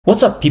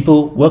What's up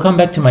people, welcome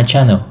back to my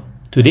channel.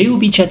 Today we'll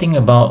be chatting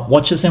about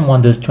Watches and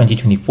Wonders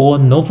 2024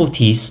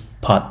 Novelties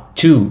Part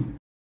 2.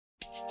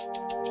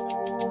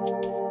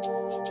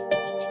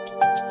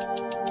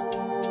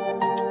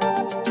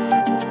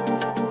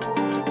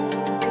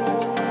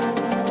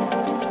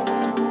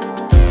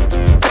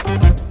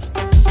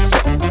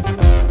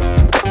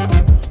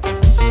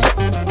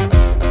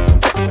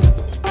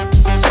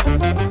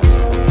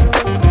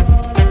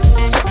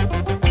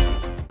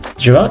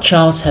 Gerald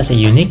Charles has a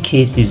unique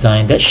case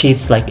design that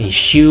shapes like a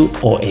shield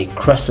or a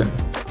crescent.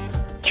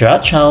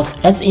 Gerald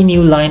Charles adds a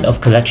new line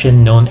of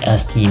collection known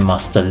as the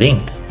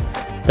Masterlink.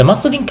 The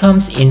Masterlink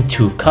comes in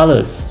two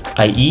colors,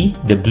 i.e.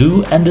 the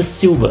blue and the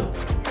silver.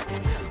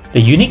 The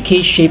unique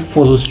case shape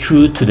follows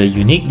true to the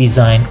unique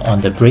design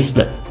on the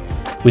bracelet,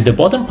 with the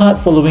bottom part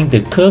following the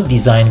curved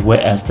design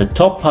whereas the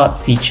top part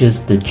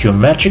features the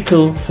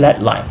geometrical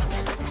flat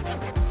lines.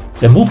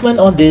 The movement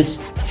on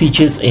this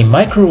features a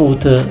micro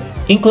rotor,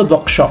 inklet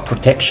block shock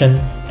protection,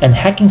 and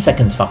hacking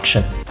seconds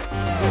function.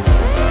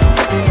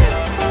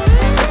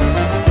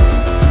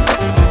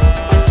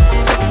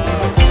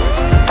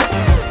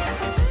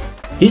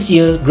 This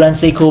year, Grand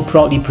Seiko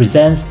proudly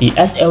presents the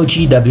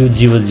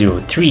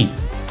SLGW003,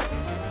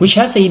 which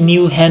has a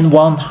new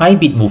hand-wound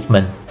high-beat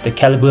movement, the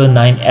caliber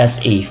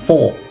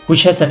 9SA4,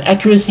 which has an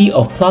accuracy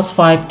of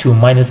 +5 to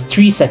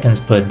 -3 seconds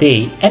per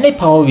day and a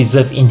power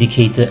reserve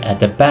indicator at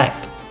the back.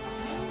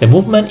 The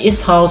movement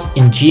is housed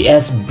in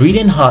GS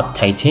Brilliant Hard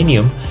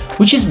Titanium,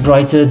 which is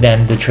brighter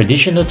than the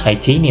traditional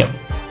titanium,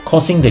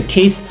 causing the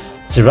case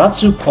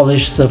Zaratsu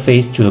polished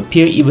surface to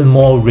appear even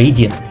more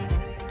radiant.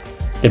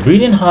 The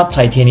Brilliant Hard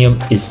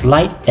Titanium is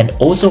light and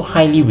also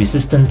highly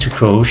resistant to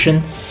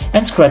corrosion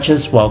and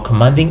scratches while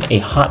commanding a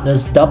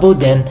hardness double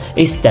than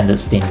a standard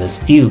stainless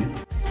steel.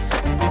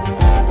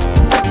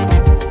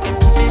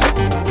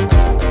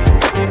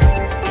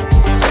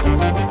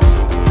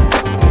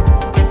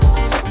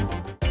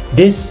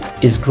 This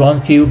is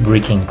Gronefeld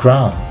breaking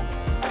ground.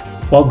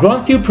 While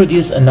Gronefeld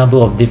produced a number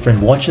of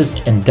different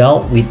watches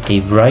endowed with a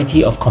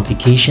variety of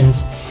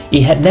complications,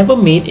 it had never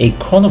made a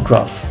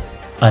chronograph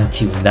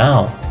until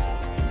now.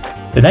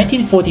 The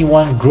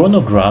 1941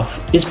 Gronograaf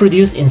is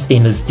produced in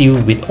stainless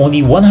steel with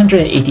only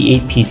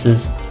 188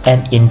 pieces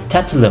and in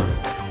tantalum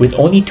with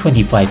only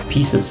 25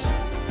 pieces.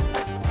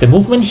 The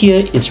movement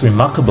here is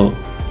remarkable.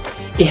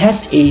 It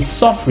has a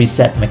soft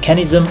reset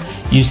mechanism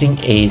using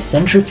a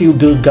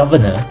centrifugal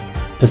governor.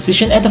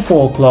 Position at the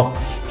 4 o'clock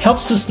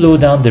helps to slow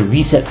down the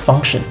reset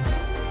function.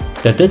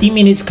 The 30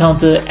 minutes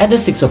counter at the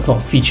 6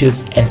 o'clock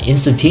features an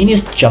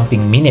instantaneous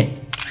jumping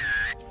minute.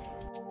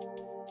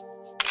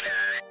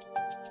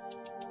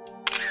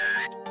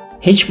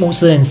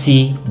 H.Moser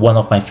Cie, one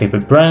of my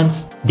favorite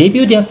brands,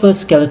 debuted their first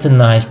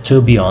skeletonized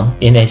tourbillon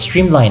in a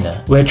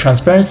Streamliner where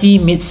transparency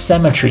meets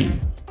symmetry.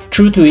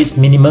 True to its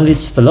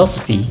minimalist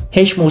philosophy,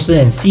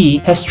 H.Moser Cie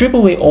has stripped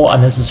away all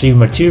unnecessary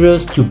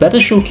materials to better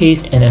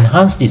showcase and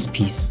enhance this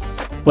piece.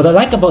 What I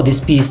like about this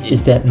piece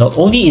is that not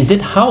only is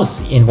it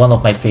housed in one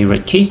of my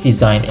favorite case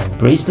design and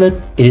bracelet,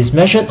 it is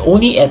measured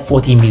only at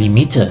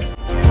 40mm.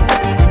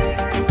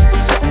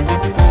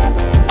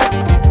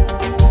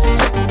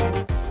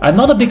 I'm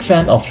not a big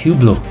fan of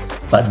Hublot,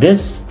 but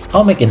this,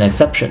 I'll make an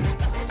exception.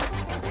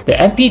 The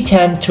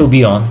MP-10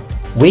 Tourbillon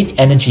Weight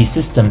Energy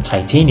System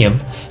Titanium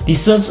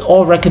deserves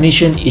all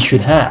recognition it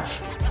should have.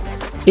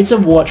 It's a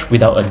watch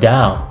without a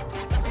doubt.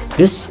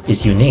 This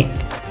is unique.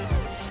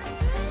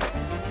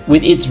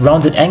 With its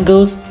rounded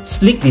angles,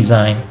 sleek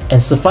design,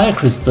 and sapphire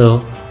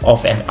crystal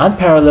of an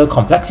unparalleled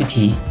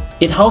complexity,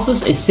 it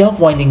houses a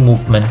self-winding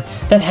movement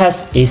that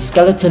has a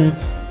skeleton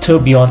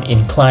tourbillon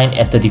incline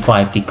at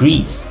 35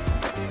 degrees.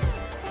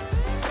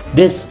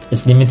 This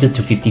is limited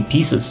to 50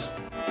 pieces.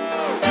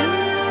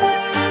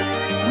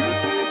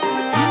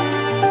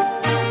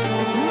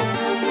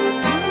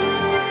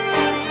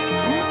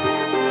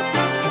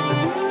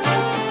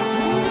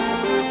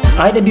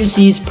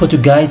 IWC's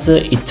Portugieser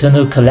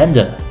Eternal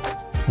Calendar.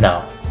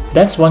 Now,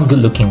 that's one good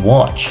looking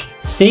watch,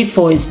 save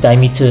for its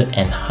diameter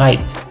and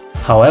height.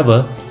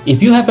 However,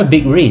 if you have a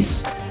big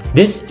wrist,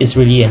 this is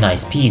really a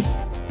nice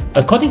piece.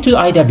 According to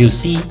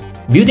IWC,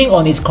 building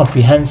on its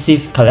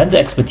comprehensive calendar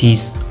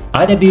expertise,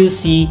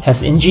 IWC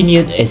has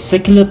engineered a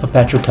circular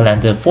perpetual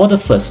calendar for the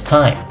first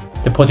time.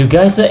 The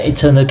Portugieser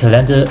Eternal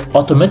Calendar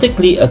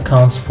automatically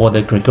accounts for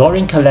the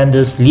Gregorian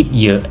calendar's leap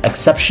year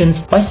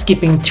exceptions by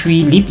skipping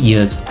 3 leap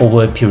years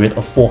over a period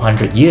of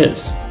 400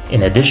 years.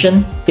 In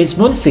addition, its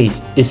moon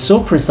phase is so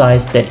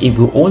precise that it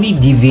will only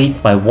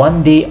deviate by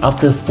 1 day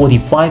after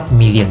 45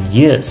 million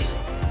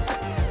years.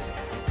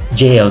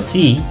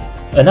 JLC,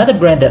 another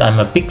brand that I'm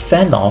a big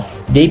fan of,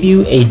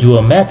 debuted a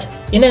Duometre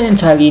in an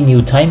entirely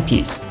new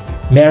timepiece,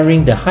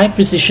 marrying the high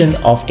precision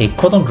of a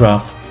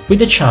chronograph with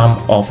the charm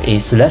of a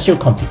celestial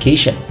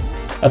complication.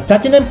 A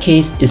platinum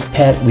case is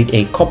paired with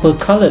a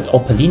copper-colored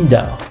opaline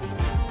dial.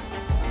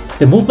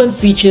 The movement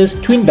features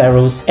twin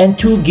barrels and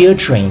 2 gear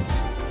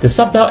trains. The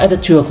subdial at the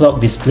 2 o'clock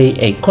display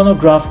a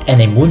chronograph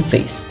and a moon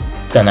phase.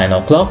 The 9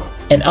 o'clock,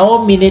 an hour,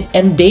 minute,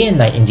 and day and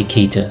night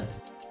indicator.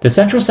 The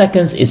central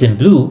seconds is in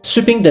blue,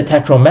 sweeping the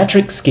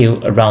tetrametric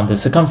scale around the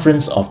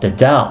circumference of the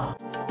dial.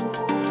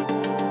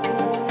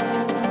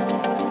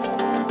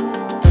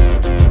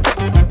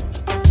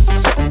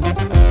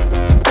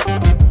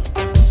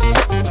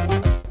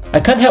 I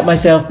can't help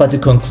myself but to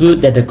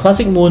conclude that the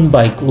Classic Moon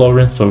by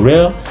Laurent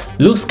Ferrier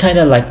looks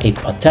kinda like a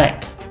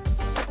Patek.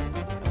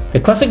 The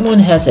Classic Moon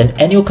has an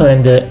annual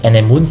calendar and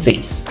a moon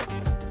phase,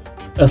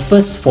 a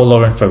first for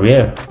Laurent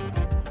Ferrier.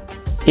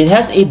 It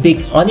has a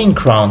big onion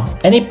crown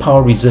and a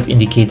power reserve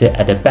indicator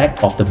at the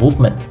back of the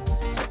movement.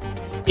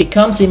 It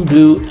comes in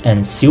blue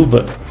and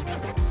silver.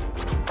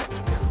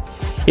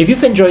 If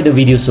you've enjoyed the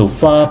video so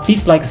far,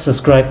 please like,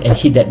 subscribe and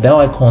hit that bell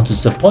icon to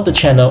support the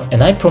channel,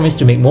 and I promise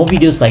to make more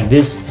videos like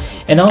this,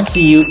 and I'll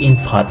see you in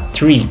part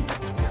 3.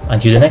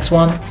 Until the next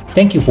one,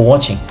 thank you for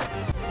watching.